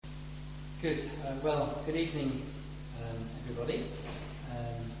Good. Good evening, everybody.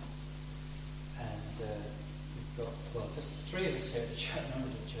 We've got, just three of us here at the church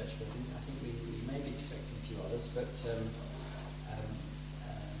building. I think we may be expecting a few others, but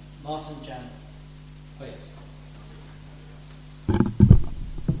Martin, Jan,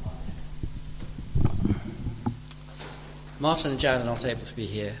 Martin and Jan are not able to be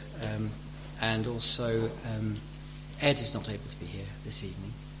here, and also Ed is not able to be here this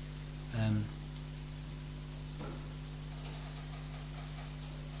evening.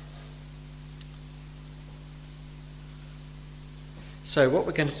 So what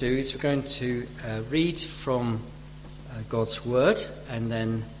we're going to do is we're going to read from God's Word, and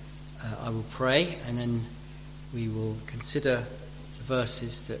then I will pray, and then we will consider the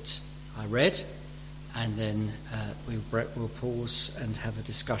verses that I read, and then we'll pause and have a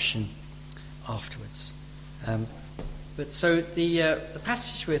discussion afterwards. So the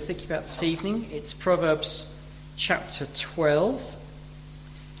passage we're thinking about this evening, it's Proverbs chapter 12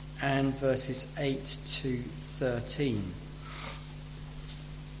 and verses 8 to 13.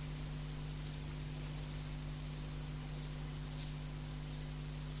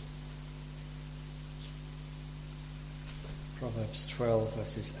 Proverbs 12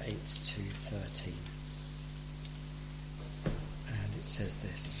 verses 8 to 13. And it says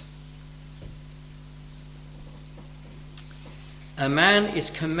this. A man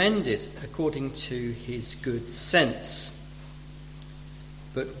is commended according to his good sense,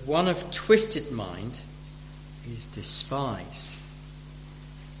 but one of twisted mind is despised.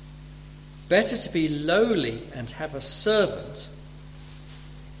 Better to be lowly and have a servant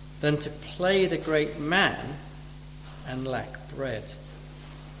than to play the great man and lack bread.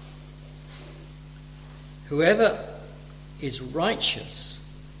 Whoever is righteous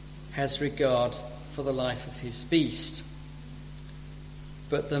has regard for the life of his beast,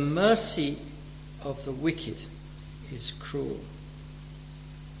 but the mercy of the wicked is cruel.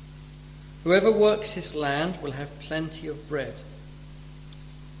 Whoever works his land will have plenty of bread,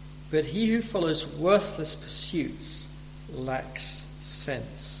 but he who follows worthless pursuits lacks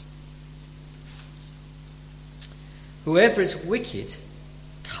sense. Whoever is wicked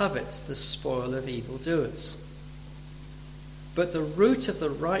covets the spoil of evildoers, but the root of the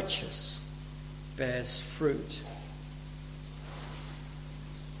righteous bears fruit.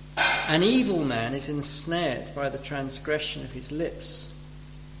 An evil man is ensnared by the transgression of his lips,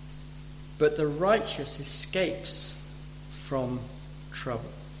 but the righteous escapes from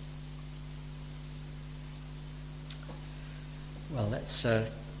trouble. Well, let's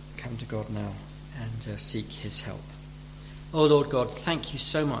come to God now and seek his help. Oh Lord God, thank you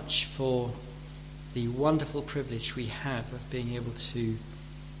so much for the wonderful privilege we have of being able to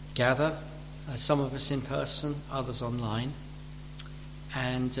gather, some of us in person, others online,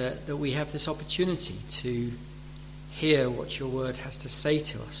 and that we have this opportunity to hear what your word has to say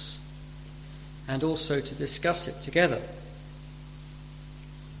to us, and also to discuss it together.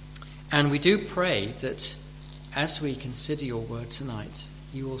 And we do pray that as we consider your word tonight,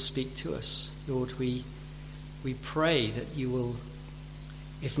 you will speak to us. Lord, we pray that you will,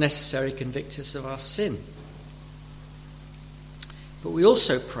 if necessary, convict us of our sin. But we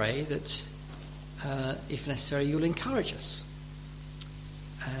also pray that, if necessary, you'll encourage us.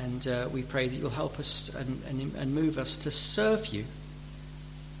 And we pray that you'll help us and move us to serve you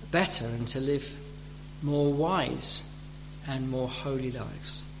better and to live more wise and more holy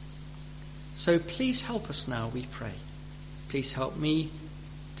lives. So please help us now, we pray. Please help me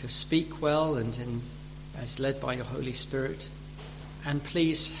to speak well and as led by your Holy Spirit. And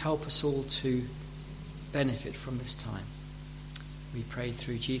please help us all to benefit from this time. We pray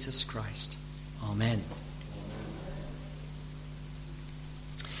through Jesus Christ. Amen.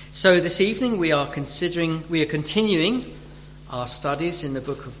 So this evening we are continuing our studies in the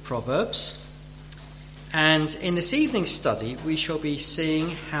book of Proverbs. And in this evening's study we shall be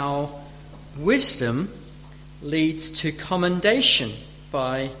seeing how wisdom leads to commendation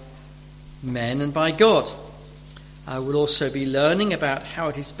by men and by God. We'll also be learning about how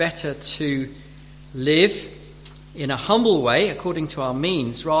it is better to live in a humble way according to our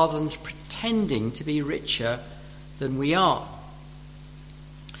means rather than pretending to be richer than we are.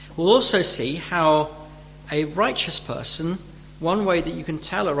 We'll also see how a righteous person, one way that you can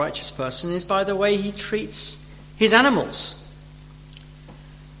tell a righteous person is by the way he treats his animals.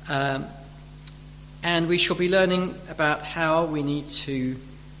 And we shall be learning about how we need to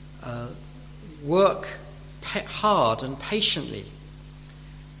work hard and patiently,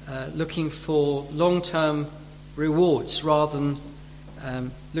 looking for long-term rewards rather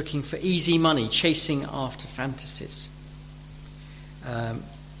than looking for easy money, chasing after fantasies.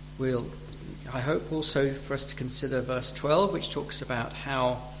 We'll I hope also for us to consider verse 12, which talks about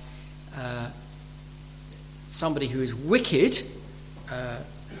how somebody who is wicked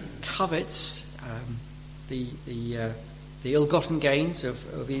covets the ill-gotten gains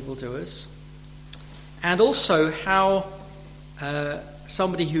of evildoers, and also how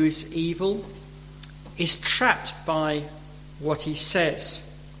somebody who is evil is trapped by what he says,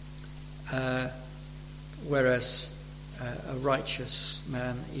 whereas a righteous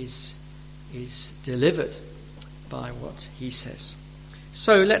man is delivered by what he says.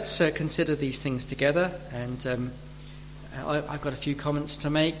 So let's consider these things together, and I've got a few comments to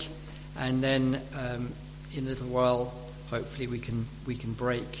make, and then in a little while hopefully we can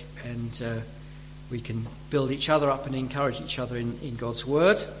break and we can build each other up and encourage each other in God's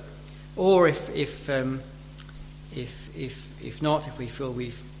word. Or if not, if we feel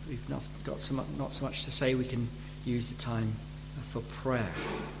we've not so much to say, we can use the time for prayer.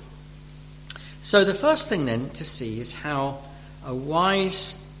 So the first thing then to see is how a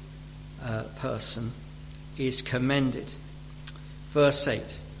wise person is commended. Verse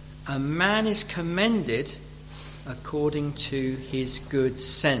 8, a man is commended according to his good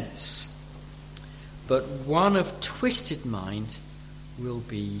sense, but one of twisted mind will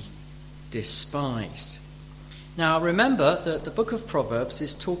be despised. Now remember that the book of Proverbs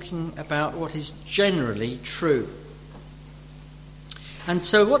is talking about what is generally true. And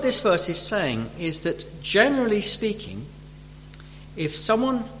so what this verse is saying is that generally speaking, if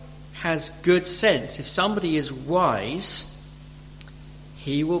someone has good sense, if somebody is wise,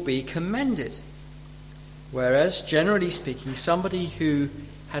 he will be commended. Whereas generally speaking, somebody who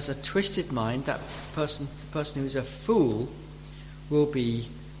has a twisted mind, that person who is a fool, will be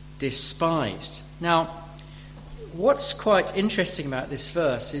despised. Now, what's quite interesting about this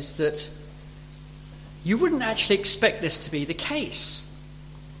verse is that you wouldn't actually expect this to be the case,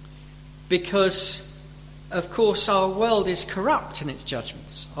 because, of course, our world is corrupt in its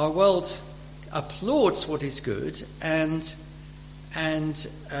judgments. Our world applauds what is good, our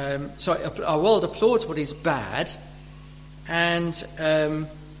world applauds what is bad, and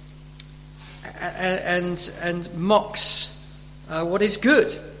mocks what is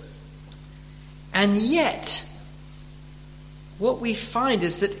good. And yet, what we find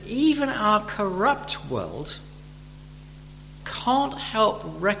is that even our corrupt world can't help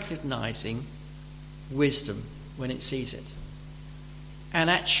recognizing wisdom when it sees it, and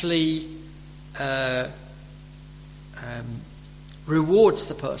actually rewards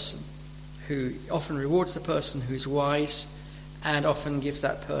the person who's wise, and often gives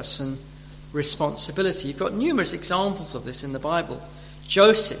that person responsibility. You've got numerous examples of this in the Bible.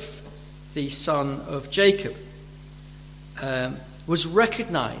 Joseph, the son of Jacob, was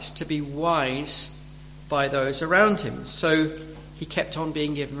recognized to be wise by those around him, so he kept on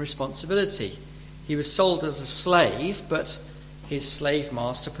being given responsibility. He was sold as a slave, but his slave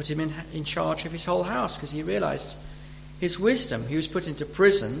master put him in charge of his whole house because he realized his wisdom. He was put into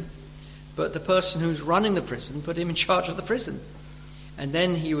prison, but the person who was running the prison put him in charge of the prison. And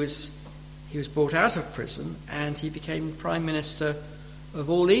then he was brought out of prison, and he became prime minister of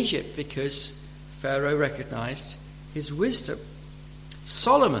all Egypt because Pharaoh recognized his wisdom.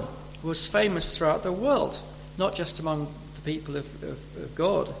 Solomon was famous throughout the world, not just among the people of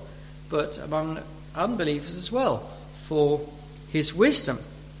God, but among unbelievers as well, for his wisdom.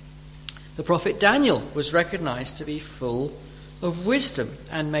 The prophet Daniel was recognized to be full of wisdom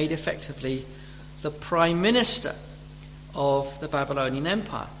and made effectively the prime minister of the Babylonian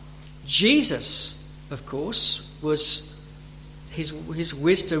Empire. Jesus, of course, his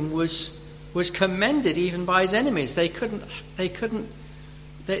wisdom was commended even by his enemies. They tried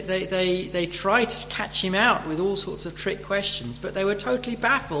to catch him out with all sorts of trick questions, but they were totally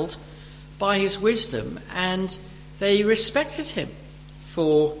baffled by his wisdom, and they respected him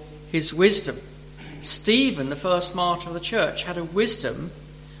for his wisdom. Stephen, the first martyr of the church, had a wisdom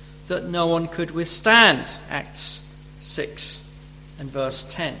that no one could withstand, Acts 6 and verse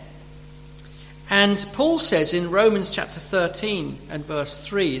 10. And Paul says in Romans chapter 13 and verse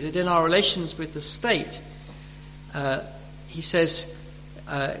 3 that in our relations with the state, he says,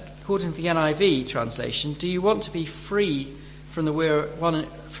 according to the NIV translation, do you want to be free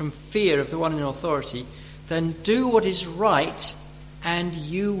from fear of the one in authority? Then do what is right, and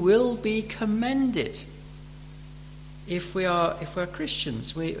you will be commended. If we're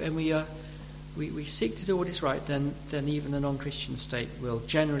Christians, we seek to do what is right, then even the non-Christian state will,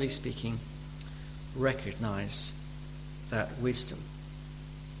 generally speaking, recognize that wisdom.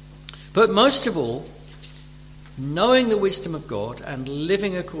 But most of all, knowing the wisdom of God and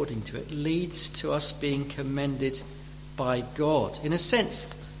living according to it leads to us being commended by God. In a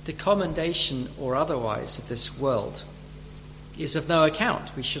sense, the commendation or otherwise of this world is of no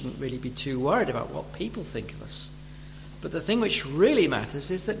account. We shouldn't really be too worried about what people think of us. But the thing which really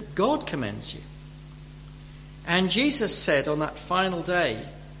matters is that God commends you. And Jesus said on that final day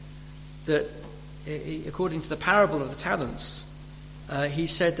that, according to the parable of the talents, he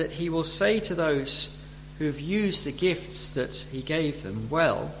said that he will say to those who have used the gifts that he gave them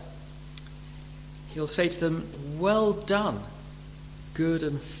well, he'll say to them, "Well done, good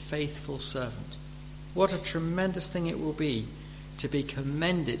and faithful servant." What a tremendous thing it will be to be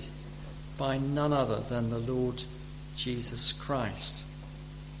commended by none other than the Lord Jesus Christ.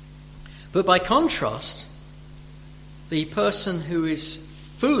 But by contrast, the person who is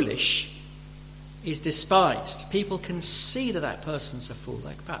foolish is despised. People can see that that person's a fool.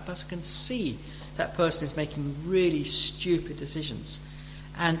 Like that person can see that person is making really stupid decisions.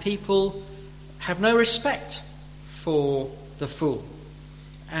 And people have no respect for the fool.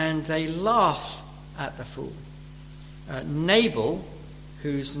 And they laugh at the fool. Nabal,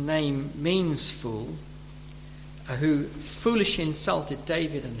 whose name means fool, who foolishly insulted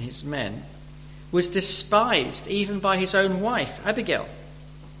David and his men, was despised even by his own wife, Abigail.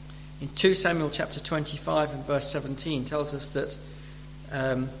 In 2 Samuel chapter 25 and verse 17 tells us that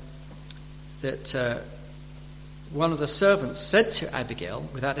one of the servants said to Abigail,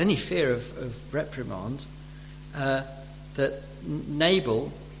 without any fear of reprimand, that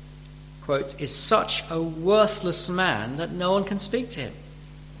Nabal, quotes, is such a worthless man that no one can speak to him.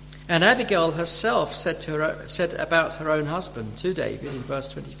 And Abigail herself said about her own husband to David in verse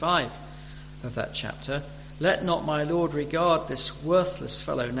 25 of that chapter, "Let not my lord regard this worthless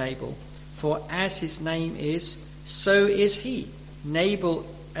fellow Nabal, for as his name is, so is he. Nabal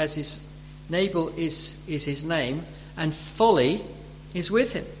is his name, and folly is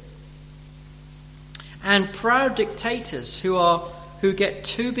with him." And proud dictators who get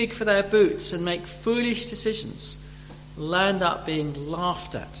too big for their boots and make foolish decisions land up being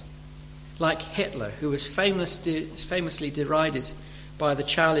laughed at, like Hitler, who was famously derided by the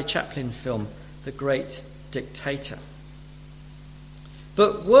Charlie Chaplin film, The Great Dictator.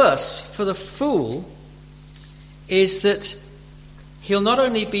 But worse for the fool is that he'll not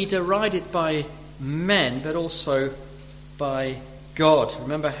only be derided by men, but also by God.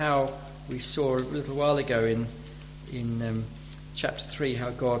 Remember how we saw a little while ago in chapter 3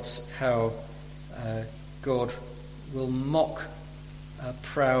 how God will mock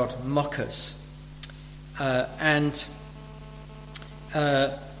proud mockers, and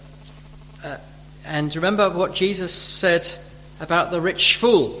remember what Jesus said about the rich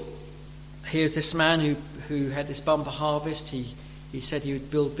fool. Here's this man who had this bumper harvest. He said he would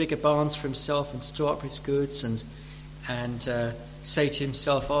build bigger barns for himself and store up his goods and say to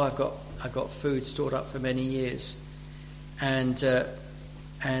himself, "Oh, I've got food stored up for many years," and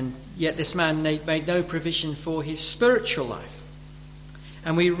yet this man made no provision for his spiritual life.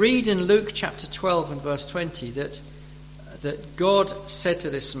 And we read in Luke chapter 12 and verse 20 that God said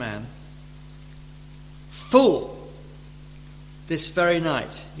to this man, "Fool, this very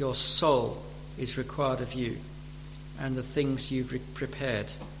night your soul is required of you, and the things you've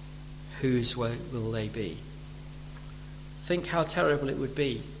prepared, whose will they be?" Think how terrible it would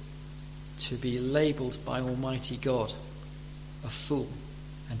be to be labelled by Almighty God a fool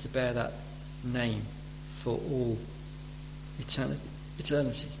and to bear that name for all eternity.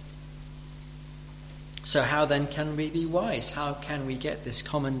 So how then can we be wise? How can we get this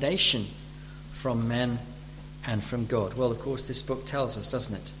commendation from men and from God? Well, of course, this book tells us,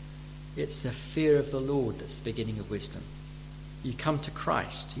 doesn't it? It's the fear of the Lord that's the beginning of wisdom. You come to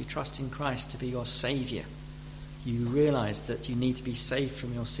Christ, you trust in Christ to be your Saviour. You realise that you need to be saved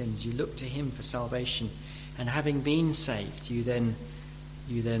from your sins. You look to him for salvation, and having been saved, you then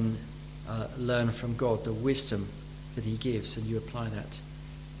learn from God the wisdom that he gives, and you apply that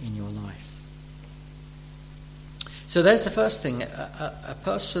in your life. So there's the first thing. A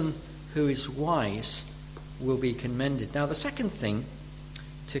person who is wise will be commended. Now the second thing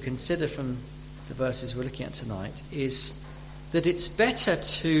to consider from the verses we're looking at tonight is that it's better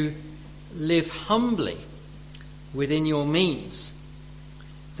to live humbly within your means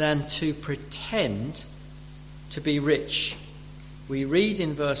than to pretend to be rich. We read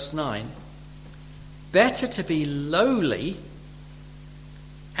in verse 9, "Better to be lowly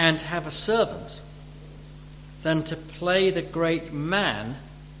and have a servant than to play the great man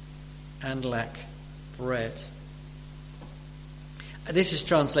and lack bread." This is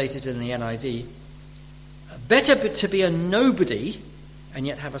translated in the NIV. "Better to be a nobody and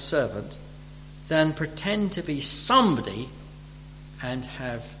yet have a servant than pretend to be somebody and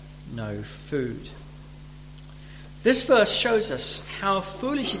have no food." This verse shows us how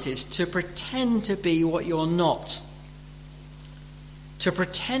foolish it is to pretend to be what you're not. To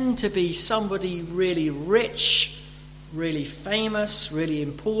pretend to be somebody really rich, really famous, really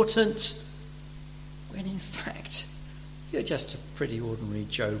important, when in fact you're just a pretty ordinary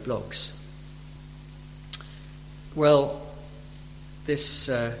Joe Bloggs. Well, this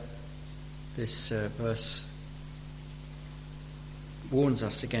verse warns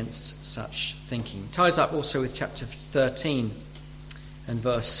us against such thinking. Ties up also with chapter 13 and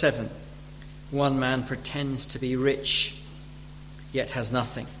verse 7. One man pretends to be rich, yet has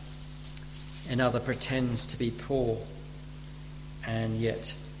nothing. Another pretends to be poor, and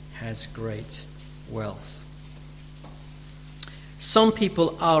yet has great wealth. Some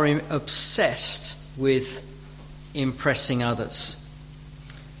people are obsessed with impressing others.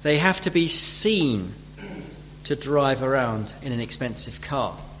 They have to be seen to drive around in an expensive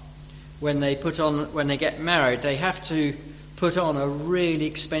car. When they get married, they have to put on a really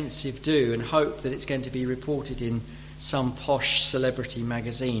expensive do and hope that it's going to be reported in some posh celebrity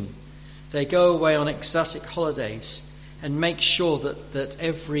magazine. They go away on exotic holidays and make sure that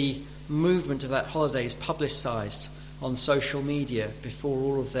every movement of that holiday is publicised on social media before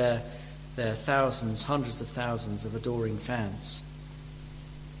all of their thousands, hundreds of thousands of adoring fans.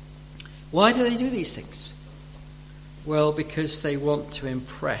 Why do they do these things? Well, because they want to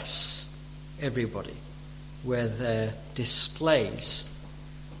impress everybody with their displays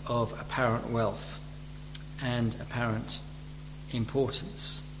of apparent wealth and apparent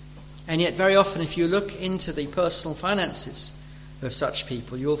importance. And yet very often, if you look into the personal finances of such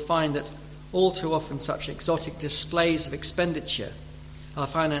people, you'll find that all too often such exotic displays of expenditure are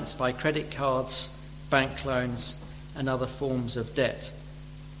financed by credit cards, bank loans, and other forms of debt.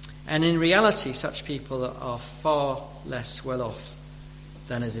 And in reality, such people are far less well off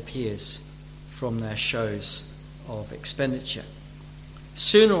than it appears from their shows of expenditure.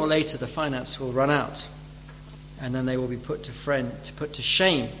 Sooner or later, the finance will run out, and then they will be put to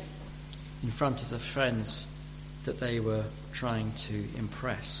shame in front of the friends that they were trying to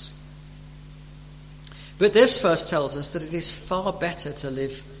impress. But this verse tells us that it is far better to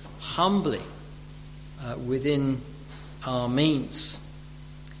live humbly within our means,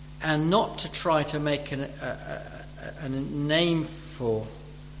 and not to try to make a name for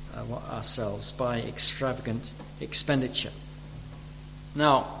ourselves by extravagant expenditure.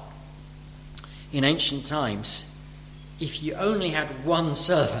 Now, in ancient times, if you only had one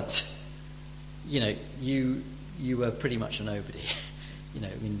servant, you were pretty much a nobody.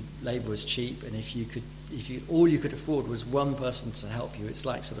 Labour was cheap, and if all you could afford was one person to help you, it's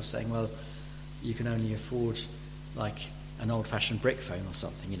like sort of saying, well, you can only afford like an old-fashioned brick phone or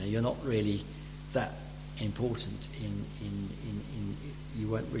something. You're not really that important you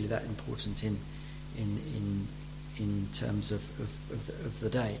weren't really that important in terms of the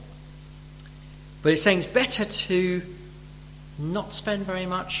day. But it's saying it's better to not spend very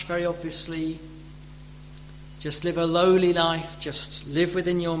much, very obviously. Just live a lowly life, just live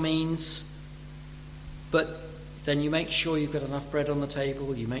within your means. But then you make sure you've got enough bread on the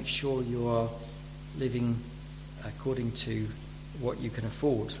table, you make sure you are living according to what you can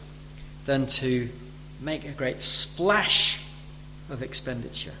afford, than to make a great splash of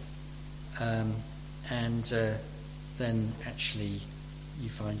expenditure. And then actually you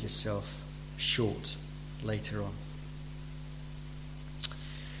find yourself short later on.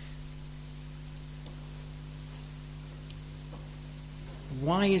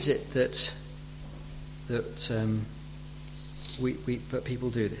 Why is it that people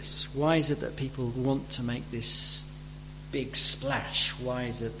do this? Why is it that people want to make this big splash? Why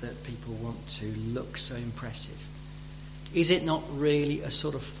is it that people want to look so impressive? Is it not really a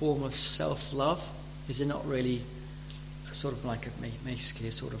sort of form of self-love? Is it not really a sort of like basically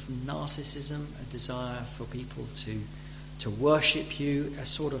a sort of narcissism, a desire for people to worship you, a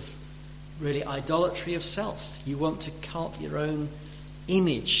sort of really idolatry of self? You want to cult your own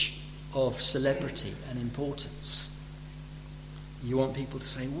image of celebrity and importance. You want people to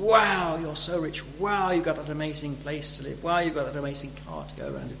say, wow, you're so rich. Wow, you've got an amazing place to live. Wow, you've got an amazing car to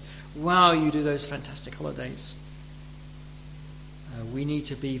go around in. Wow, you do those fantastic holidays. We need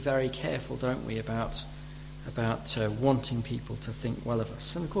to be very careful, don't we, about wanting people to think well of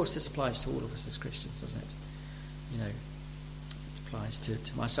us. And of course this applies to all of us as Christians, doesn't it? It applies to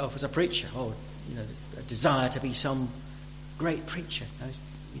myself as a preacher. A desire to be some great preacher.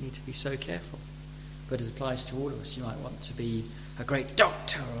 We need to be so careful. But it applies to all of us. You might want to be a great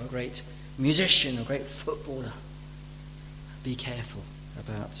doctor or a great musician or a great footballer. Be careful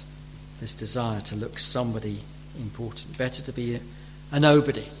about this desire to look somebody important. Better to be a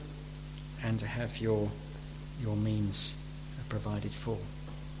nobody and to have your your means are provided for.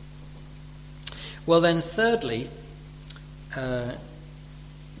 Well then, thirdly,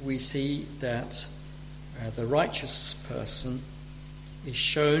 we see that the righteous person is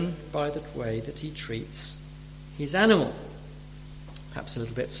shown by the way that he treats his animal. Perhaps a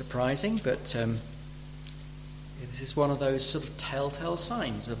little bit surprising, but this is one of those sort of telltale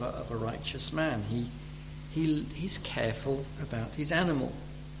signs of a righteous man. He's careful about his animal.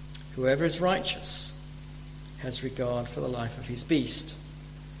 Whoever is righteous has regard for the life of his beast,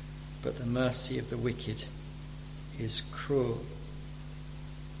 but the mercy of the wicked is cruel.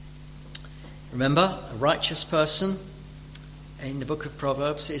 Remember, a righteous person in the book of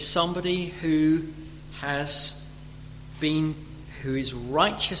Proverbs is somebody who is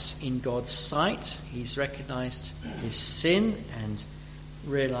righteous in God's sight. He's recognized his sin and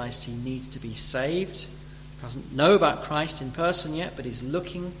realized he needs to be saved. Doesn't know about Christ in person yet, but he's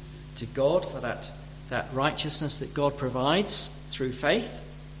looking to God for that righteousness that God provides through faith,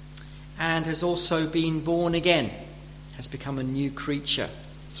 and has also been born again, has become a new creature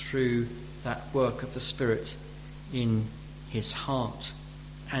through that work of the Spirit in his heart.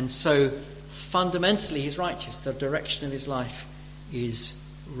 And so fundamentally he's righteous. The direction of his life is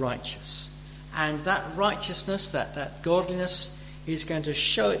righteous. And that righteousness, that godliness, is going to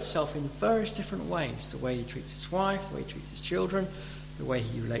show itself in various different ways. The way he treats his wife, the way he treats his children, the way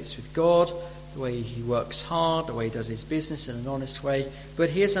he relates with God, the way he works hard, the way he does his business in an honest way.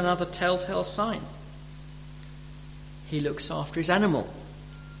 But here's another telltale sign. He looks after his animal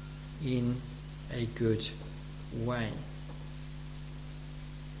in a good way.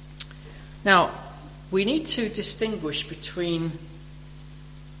 Now, we need to distinguish between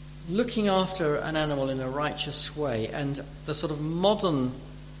looking after an animal in a righteous way and the sort of modern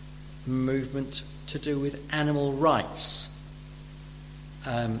movement to do with animal rights.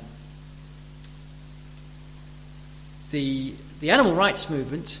 The animal rights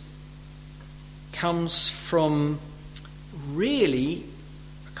movement comes from really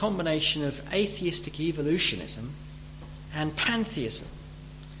a combination of atheistic evolutionism and pantheism.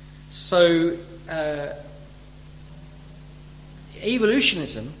 So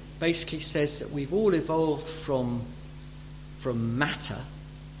evolutionism basically says that we've all evolved from matter,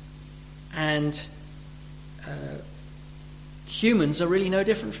 and humans are really no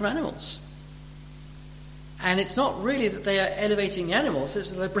different from animals. And it's not really that they are elevating the animals, it's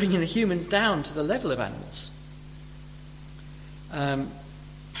that they're bringing the humans down to the level of animals.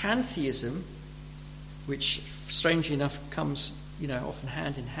 Pantheism, which strangely enough comes often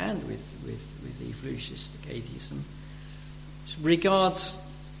hand in hand with evolutionistic atheism, regards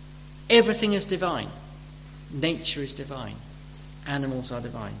everything as divine. Nature is divine. Animals are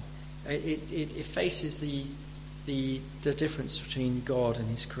divine. It faces the difference between God and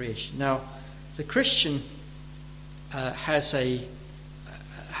his creation. Now, the Christian will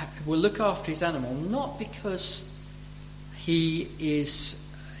look after his animal not because he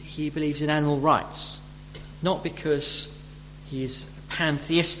believes in animal rights, not because he is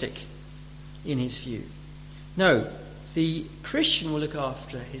pantheistic in his view. No, the Christian will look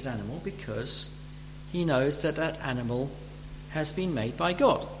after his animal because he knows that animal has been made by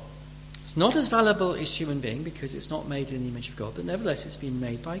God. It's not as valuable as human being because it's not made in the image of God, but nevertheless it's been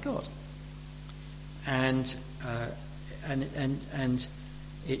made by God. And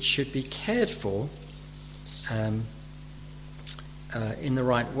it should be cared for in the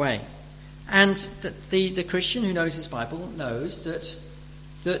right way. And the Christian who knows his Bible knows that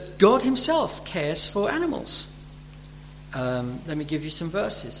God himself cares for animals. Let me give you some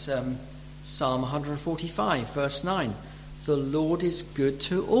verses. Psalm 145, verse 9. The Lord is good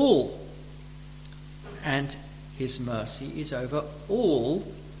to all, and his mercy is over all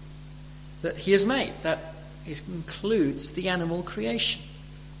that he has made. That includes the animal creation.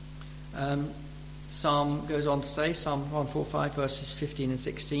 Psalm goes on to say, Psalm 145, verses 15 and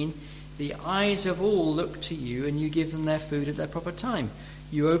 16, the eyes of all look to you, and you give them their food at their proper time.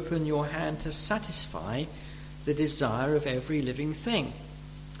 You open your hand to satisfy the desire of every living thing.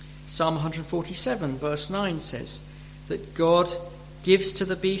 Psalm 147, verse 9 says that God gives to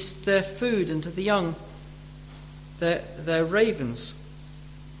the beasts their food, and to the young their ravens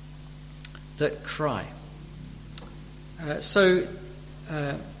that cry.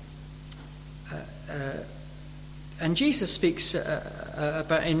 And Jesus speaks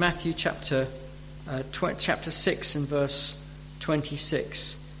about in Matthew chapter 6 and verse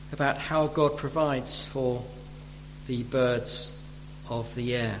 26 about how God provides for the birds of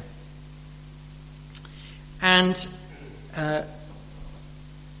the air. And the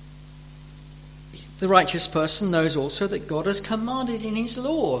righteous person knows also that God has commanded in his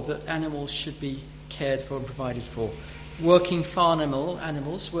law that animals should be cared for and provided for. Working farm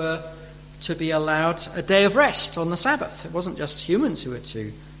animals were to be allowed a day of rest on the Sabbath. It wasn't just humans who were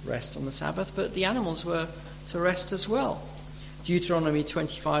to rest on the Sabbath, but the animals were to rest as well. Deuteronomy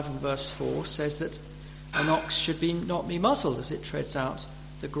 25 and verse 4 says that an ox should not be muzzled as it treads out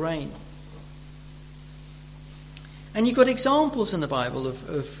the grain. And you've got examples in the Bible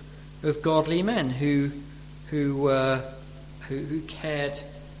of godly men who cared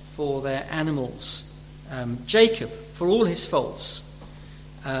for their animals. Jacob, for all his faults,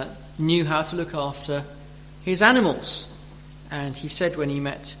 knew how to look after his animals. And he said when he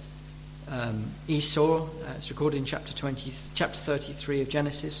met Esau, it's recorded in chapter 33 of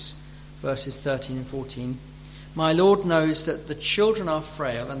Genesis, verses 13 and 14, "My Lord knows that the children are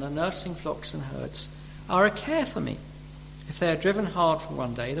frail, and the nursing flocks and herds are a care for me. If they are driven hard for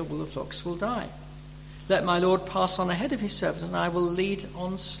one day, the wool of flocks will die. Let my Lord pass on ahead of his servant, and I will lead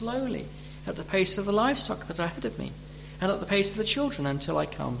on slowly, at the pace of the livestock that are ahead of me, and at the pace of the children, until I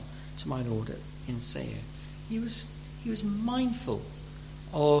come to my Lord in Seir." He was mindful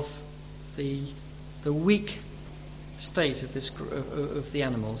of the weak state of of the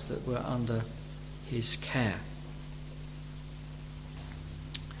animals that were under his care.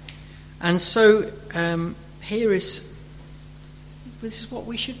 And so this is what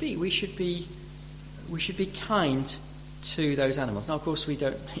we should be. We should be kind to those animals. Now, of course, we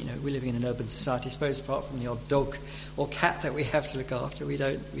don't. We're living in an urban society. I suppose, apart from the odd dog or cat that we have to look after, we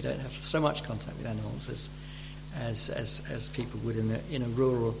don't have so much contact with animals as people would in a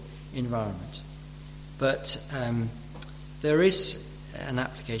rural environment. But there is an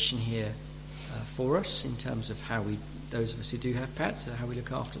application here for us in terms of how those of us who do have pets, how we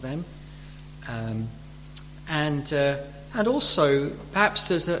look after them, and also perhaps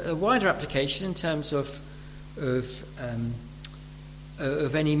there's a wider application in terms of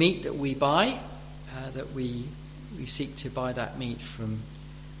any meat that we buy, that we seek to buy that meat from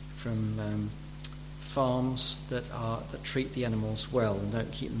farms that treat the animals well and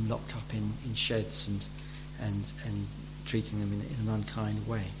don't keep them locked up in sheds and treating them in an unkind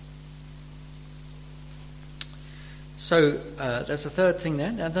way. So there's a third thing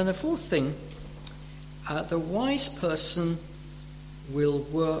there. And then a fourth thing, the wise person will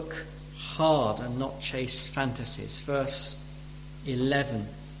work hard and not chase fantasies. Verse 11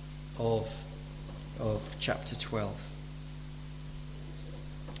 of chapter 12.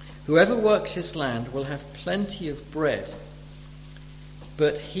 "Whoever works his land will have plenty of bread,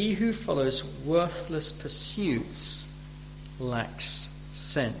 but he who follows worthless pursuits lacks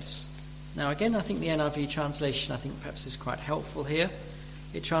sense." Now again, I think the NIV translation perhaps is quite helpful here.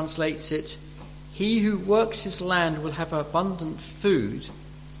 It translates it, "He who works his land will have abundant food,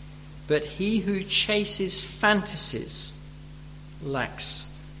 but he who chases fantasies lacks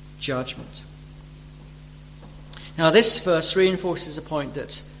judgment." Now this verse reinforces a point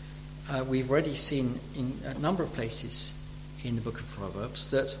that we've already seen in a number of places in the book of Proverbs,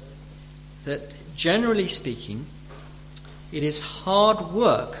 that generally speaking, it is hard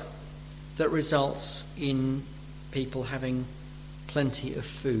work that results in people having plenty of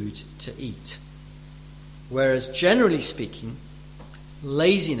food to eat. Whereas generally speaking,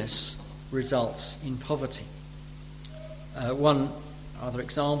 laziness results in poverty. One other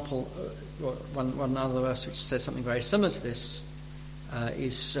example, one other verse which says something very similar to this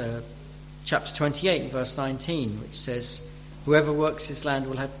is chapter 28, verse 19, which says, "Whoever works his land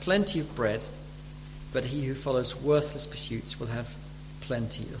will have plenty of bread, but he who follows worthless pursuits will have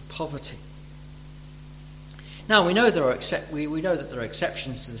plenty of poverty." Now we know we know that there are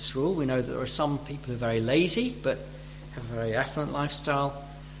exceptions to this rule. We know that there are some people who are very lazy but have a very affluent lifestyle,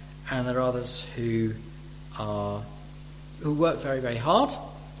 and there are others who work very, very hard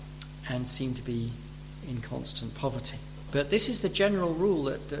and seem to be in constant poverty. But this is the general rule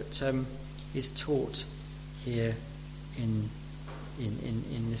that is taught here in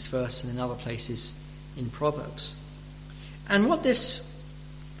this verse and in other places in Proverbs. And what this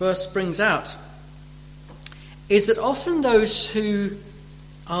verse brings out is that often those who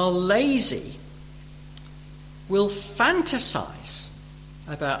are lazy will fantasize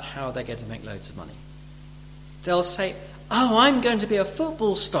about how they're going to make loads of money. They'll say, "Oh, I'm going to be a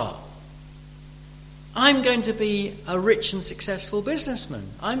football star. I'm going to be a rich and successful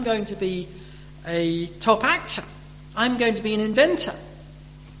businessman. I'm going to be a top actor. I'm going to be an inventor."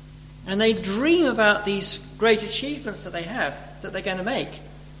 And they dream about these great achievements that they have, that they're going to make.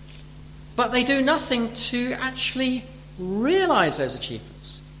 But they do nothing to actually realize those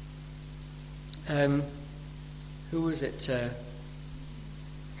achievements. Who was it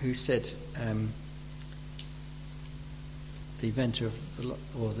who said inventor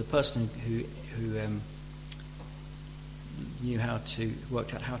or the person who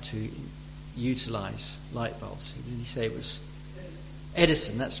worked out how to utilize light bulbs. Did he say it was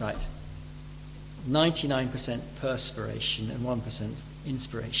Edison? That's right. 99% perspiration and 1%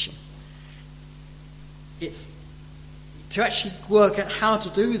 inspiration. It's to actually work out how to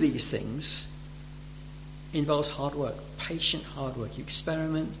do these things involves hard work, patient hard work. You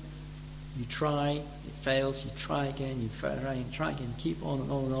experiment, you try, it fails, you try again, you try again, keep on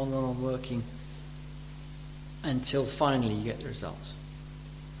and on and on and on working until finally you get the result.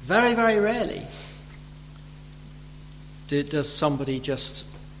 Very, very rarely does somebody just,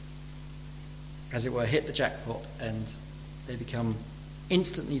 as it were, hit the jackpot and they become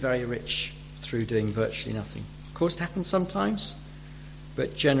instantly very rich through doing virtually nothing. Of course, it happens sometimes,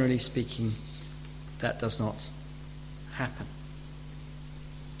 but generally speaking, that does not happen.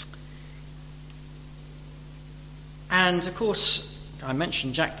 And of course, I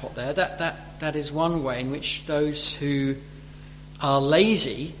mentioned jackpot there. That is one way in which those who are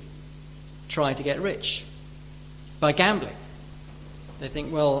lazy try to get rich by gambling. They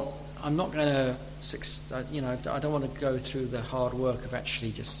think, well, I'm not going to, I don't want to go through the hard work of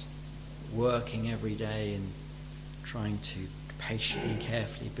actually just working every day and trying to patiently and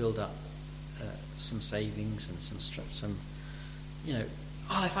carefully build up some savings and some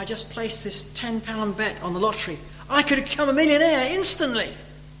if I just place this £10 bet on the lottery, I could become a millionaire instantly.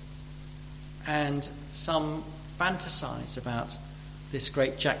 And some fantasize about this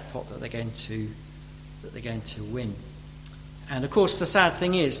great jackpot that they're going to win. And of course, the sad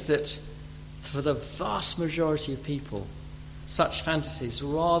thing is that for the vast majority of people, such fantasies,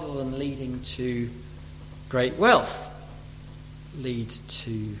 rather than leading to great wealth, lead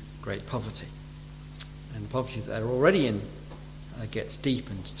to great poverty. And the poverty that they're already in gets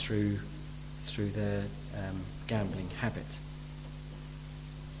deepened through their gambling habit.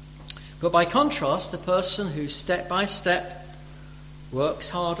 But by contrast, the person who step by step works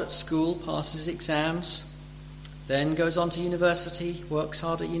hard at school, passes exams, then goes on to university, works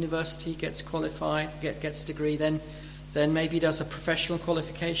hard at university, gets qualified, gets a degree, then maybe does a professional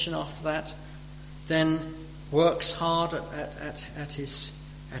qualification after that, then works hard at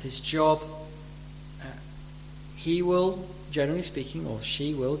his job, he will, generally speaking, or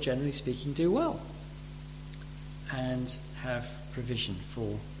she will, generally speaking, do well and have provision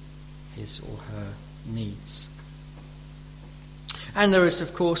for his or her needs. And there is,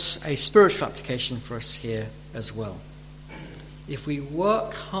 of course, a spiritual application for us here as well. If we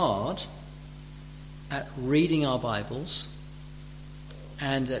work hard at reading our Bibles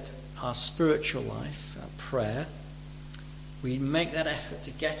and at our spiritual life, our prayer, we make that effort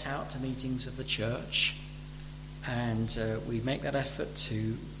to get out to meetings of the church, and we make that effort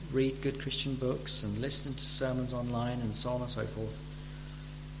to read good Christian books and listen to sermons online and so on and so forth,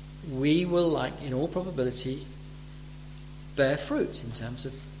 we will, in all probability, bear fruit in terms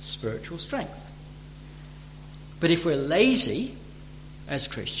of spiritual strength. But if we're lazy as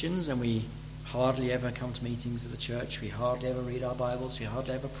Christians and we hardly ever come to meetings of the church, we hardly ever read our Bibles, we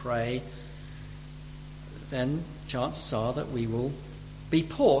hardly ever pray, then chances are that we will be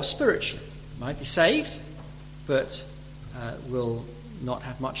poor spiritually. We might be saved, but will not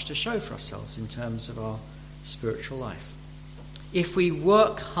have much to show for ourselves in terms of our spiritual life. If we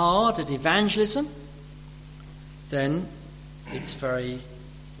work hard at evangelism, then it's very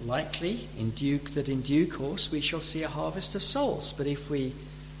likely in due course we shall see a harvest of souls. But if we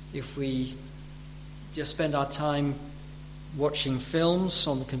just spend our time watching films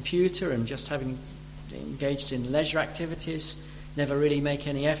on the computer and just having engaged in leisure activities, never really make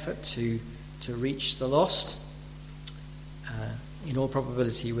any effort to reach the lost, in all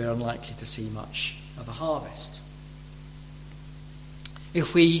probability we're unlikely to see much of a harvest.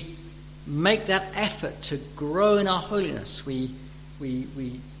 If we make that effort to grow in our holiness, we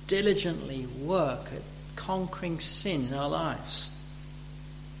diligently work at conquering sin in our lives,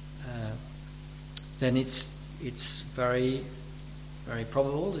 then it's very, very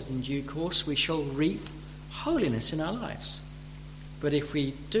probable that in due course we shall reap holiness in our lives. But if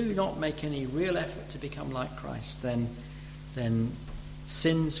we do not make any real effort to become like Christ, then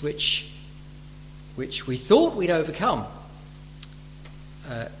sins which we thought we'd overcome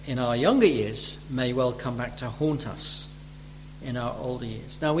in our younger years may well come back to haunt us in our older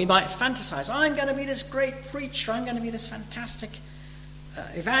years. Now, we might fantasize, I'm going to be this great preacher, I'm going to be this fantastic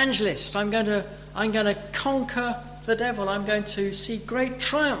evangelist, I'm going to conquer the devil, I'm going to see great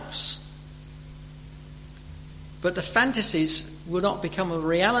triumphs. But the fantasies will not become a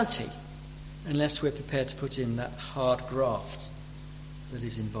reality unless we're prepared to put in that hard graft that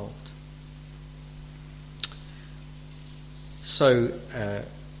is involved. So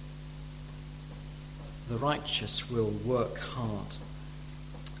the righteous will work hard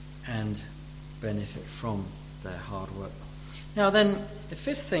and benefit from their hard work. Now then, the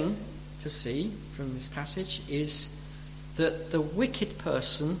fifth thing to see from this passage is that the wicked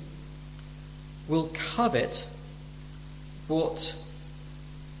person will covet what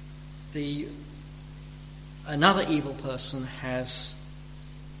another evil person has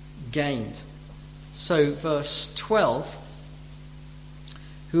gained. So verse 12,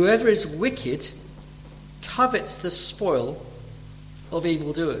 whoever is wicked covets the spoil of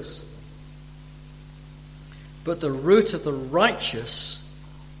evildoers, but the root of the righteous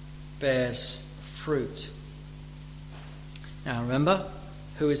bears fruit. Now remember,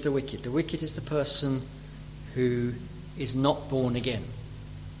 who is the wicked? The wicked is the person who is not born again.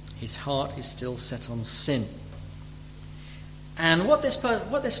 His heart is still set on sin. And what this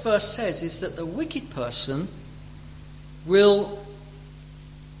verse says is that the wicked person will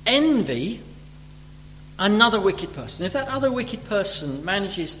envy another wicked person. If that other wicked person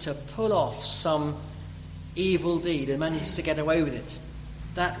manages to pull off some evil deed and manages to get away with it,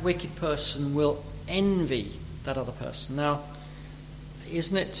 that wicked person will envy that other person. Now,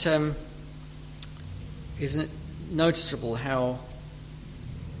 isn't it noticeable how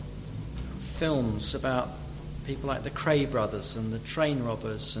films about people like the Cray brothers and the train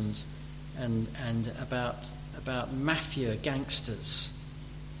robbers and about mafia gangsters,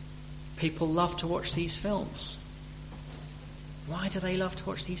 people love to watch these films. Why do they love to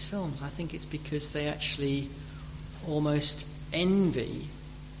watch these films? I think it's because they actually almost envy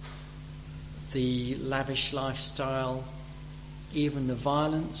the lavish lifestyle, even the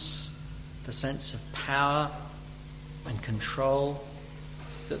violence, the sense of power and control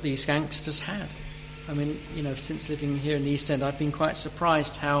that these gangsters had. I mean, since living here in the East End, I've been quite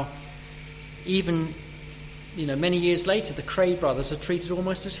surprised how even, many years later, the Cray brothers are treated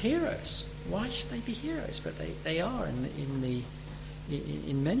almost as heroes. Why should they be heroes? But they are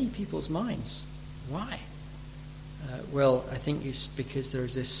in many people's minds. Why? Well, I think it's because there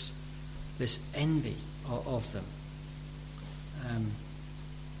is this envy of them.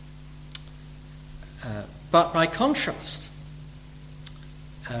 But by contrast,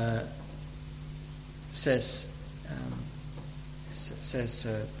 says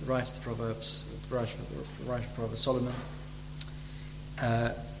the writer of the Proverbs, Solomon,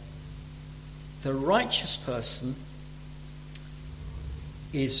 the righteous person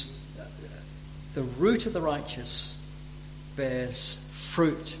is the root of the righteous bears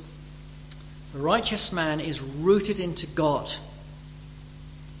fruit. The righteous man is rooted into God,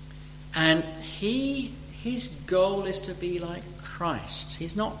 and his goal is to be like Christ.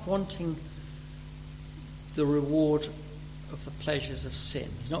 He's not wanting the reward of the pleasures of sin.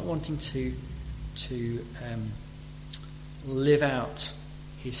 He's not wanting to live out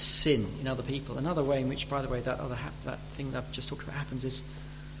his sin in other people. Another way in which, by the way, that thing that I've just talked about happens is,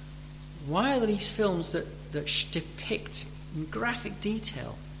 why are these films that depict in graphic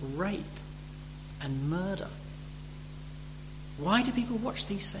detail rape and murder? Why do people watch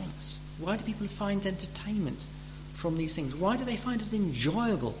these things? Why do people find entertainment from these things? Why do they find it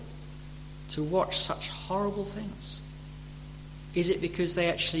enjoyable to watch such horrible things? Is it because they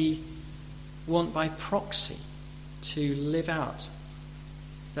actually want by proxy to live out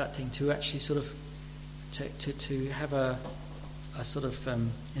that thing, to actually sort of to have a sort of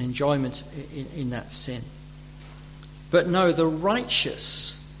an enjoyment in that sin? But no, the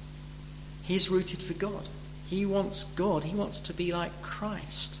righteous, he's rooted for God. He wants God. He wants to be like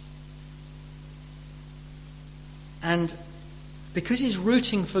Christ. And because he's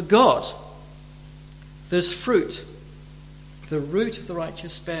rooting for God, there's fruit. The root of the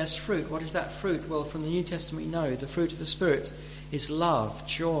righteous bears fruit. What is that fruit? Well, from the New Testament we know the fruit of the Spirit is love,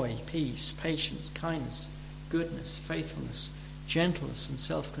 joy, peace, patience, kindness, goodness, faithfulness, gentleness, and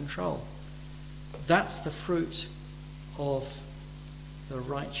self-control. That's the fruit of the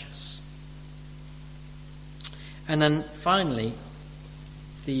righteous. And then finally,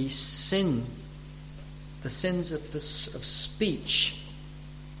 the sins of speech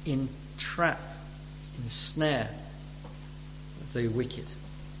entrap, ensnare the wicked.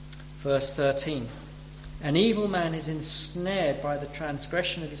 Verse 13, an evil man is ensnared by the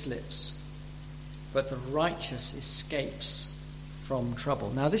transgression of his lips, but the righteous escapes from trouble.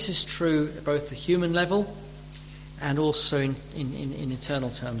 Now this is true at both the human level and also in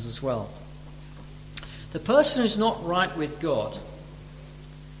eternal terms as well. The person who's not right with God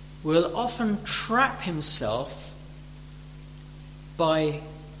will often trap himself by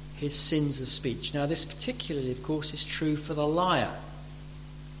his sins of speech. Now this particularly, of course, is true for the liar.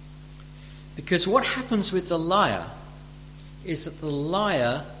 Because what happens with the liar is that the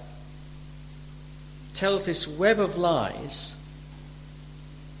liar tells this web of lies,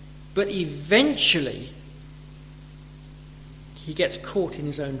 but eventually he gets caught in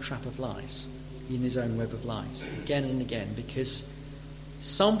his own trap of lies, in his own web of lies, again and again, because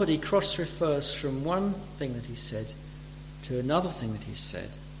somebody cross-refers from one thing that he said to another thing that he said,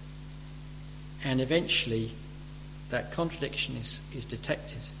 and eventually that contradiction is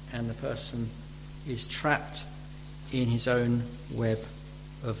detected and the person is trapped in his own web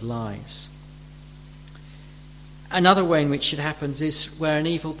of lies. Another way in which it happens is where an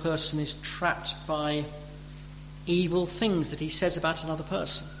evil person is trapped by evil things that he says about another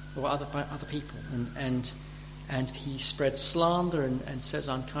person or other people, and he spreads slander and says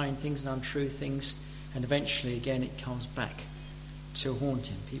unkind things and untrue things, and eventually again it comes back to haunt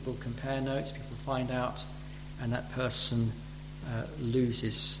him. People compare notes, people find out, and that person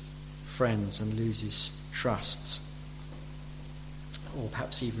loses friends and loses trusts, or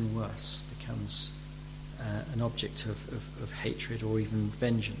perhaps even worse, becomes an object of hatred or even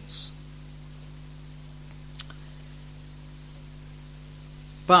vengeance.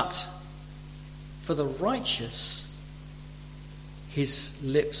 But for the righteous, his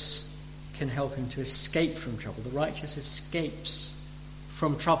lips can help him to escape from trouble. The righteous escapes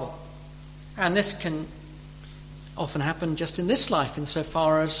from trouble. And this can often happen just in this life,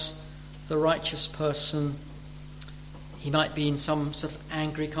 insofar as the righteous person, he might be in some sort of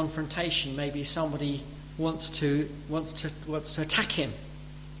angry confrontation. Maybe somebody wants to attack him.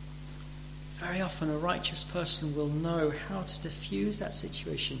 Very often a righteous person will know how to diffuse that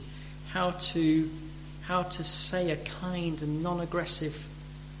situation, how to say a kind and non-aggressive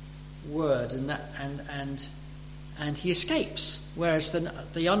word, and he escapes. Whereas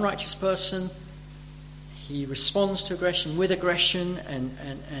the unrighteous person, he responds to aggression with aggression,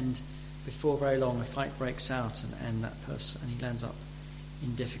 and before very long a fight breaks out, and that person, and he lands up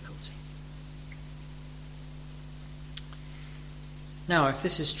in difficulty. Now, if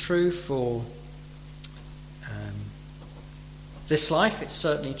this is true for this life, it's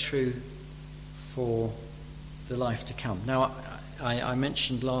certainly true for the life to come. Now, I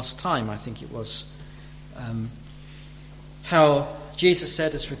mentioned last time, I think it was, how Jesus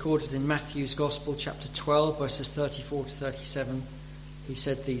said, as recorded in Matthew's Gospel, chapter 12, verses 34 to 37, he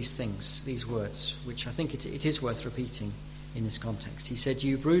said these things, these words, which I think it is worth repeating in this context. He said,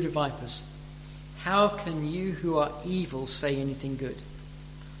 "You brood of vipers, how can you who are evil say anything good?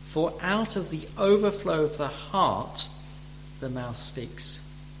 For out of the overflow of the heart, the mouth speaks.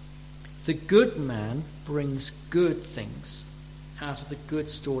 The good man brings good things out of the good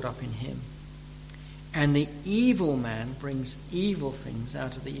stored up in him. And the evil man brings evil things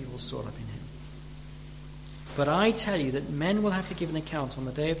out of the evil stored up in him. But I tell you that men will have to give an account on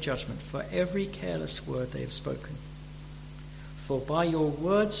the day of judgment for every careless word they have spoken. For by your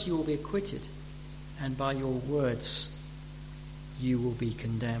words you will be acquitted, and by your words you will be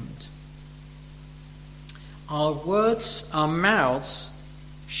condemned." Our words, our mouths,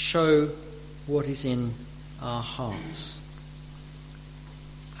 show what is in our hearts.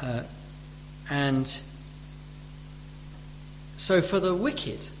 And so for the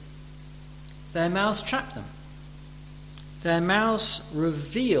wicked, their mouths trap them. Their mouths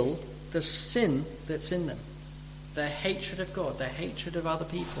reveal the sin that's in them. Their hatred of God, their hatred of other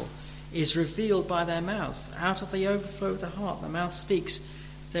people is revealed by their mouths. Out of the overflow of the heart, the mouth speaks.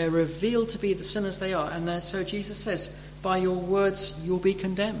 They're revealed to be the sinners they are. And so Jesus says, by your words you'll be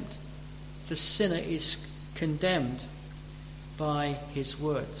condemned. The sinner is condemned by his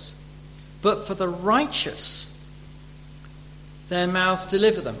words. But for the righteous, their mouths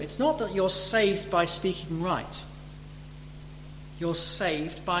deliver them. It's not that you're saved by speaking right. You're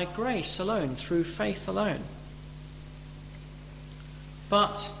saved by grace alone, through faith alone.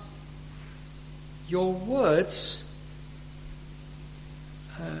 But your words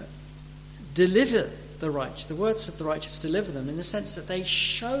deliver the righteous. The words of the righteous deliver them in the sense that they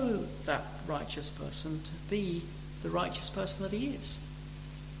show that righteous person to be the righteous person that he is.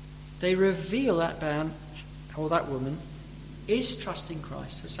 They reveal that man or that woman is trusting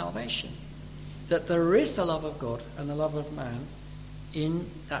Christ for salvation. That there is the love of God and the love of man in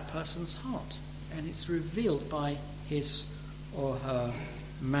that person's heart. And it's revealed by his or her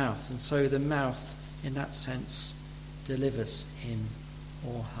mouth. And so the mouth, in that sense, delivers him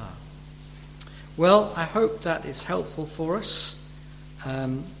or her. Well, I hope that is helpful for us.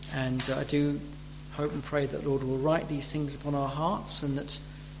 And I do hope and pray that Lord will write these things upon our hearts and that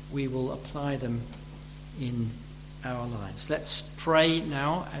we will apply them in our lives. Let's pray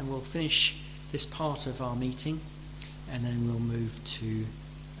now, and we'll finish this part of our meeting, and then we'll move to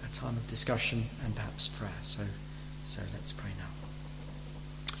a time of discussion and perhaps prayer. So So let's pray now.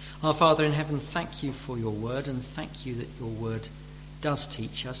 Our Father in heaven, thank you for your word, and thank you that your word does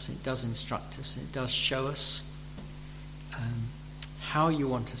teach us, it does instruct us, it does show us how you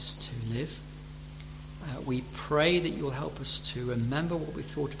want us to live. We pray that you'll help us to remember what we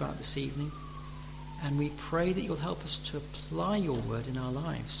thought about this evening, and we pray that you'll help us to apply your word in our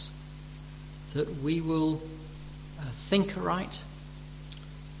lives, that we will think aright,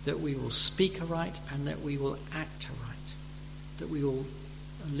 that we will speak aright, and that we will act aright, that we will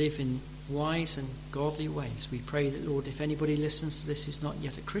live in wise and godly ways. We pray that, Lord, if anybody listens to this who's not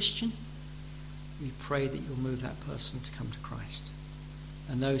yet a Christian, we pray that you'll move that person to come to Christ.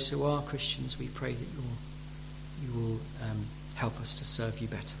 And those who are Christians, we pray that you will help us to serve you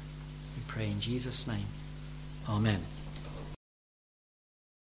better. We pray in Jesus' name. Amen.